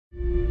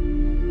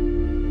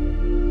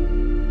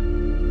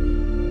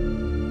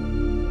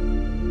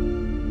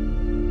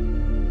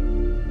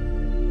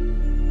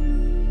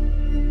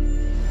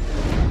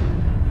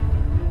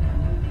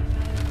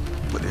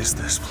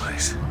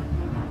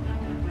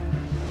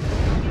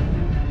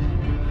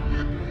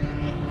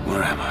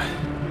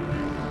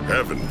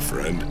heaven,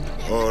 friend.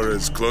 Or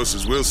as close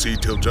as we'll see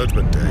till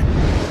Judgment Day.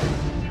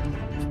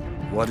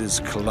 What is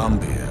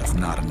Columbia if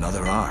not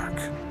another arc?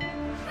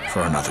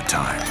 For another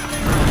time.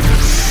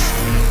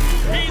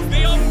 He's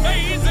the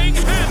amazing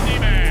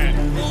handyman!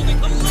 Only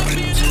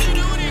Colombian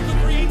ingenuity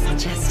could create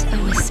such... Just a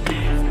whisper.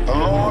 The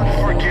Lord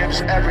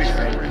forgives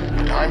everything,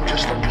 but I'm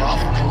just a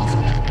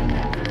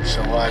prophet,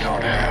 so I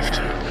don't have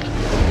to.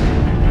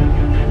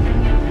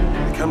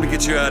 I come to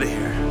get you out of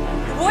here.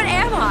 What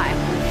am I?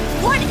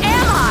 What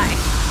am I?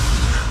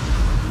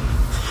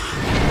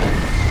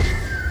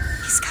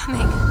 He's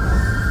coming.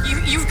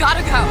 You've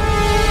gotta go.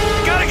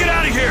 Gotta get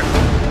out of here!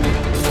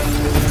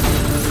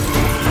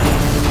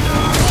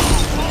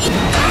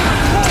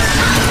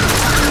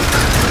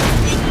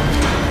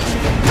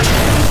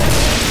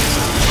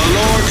 The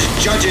Lord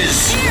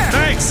judges. Here.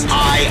 Thanks!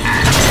 I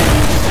act.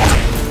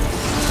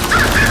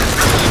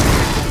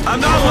 I'm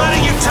not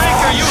letting you take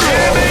her, you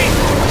hear me?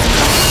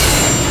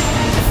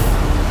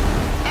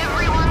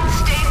 Everyone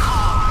stay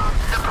calm.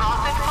 The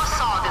prophet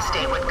foresaw this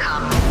day would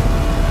come.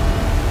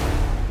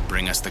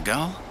 Bring us the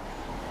girl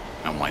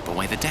and wipe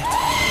away the debt.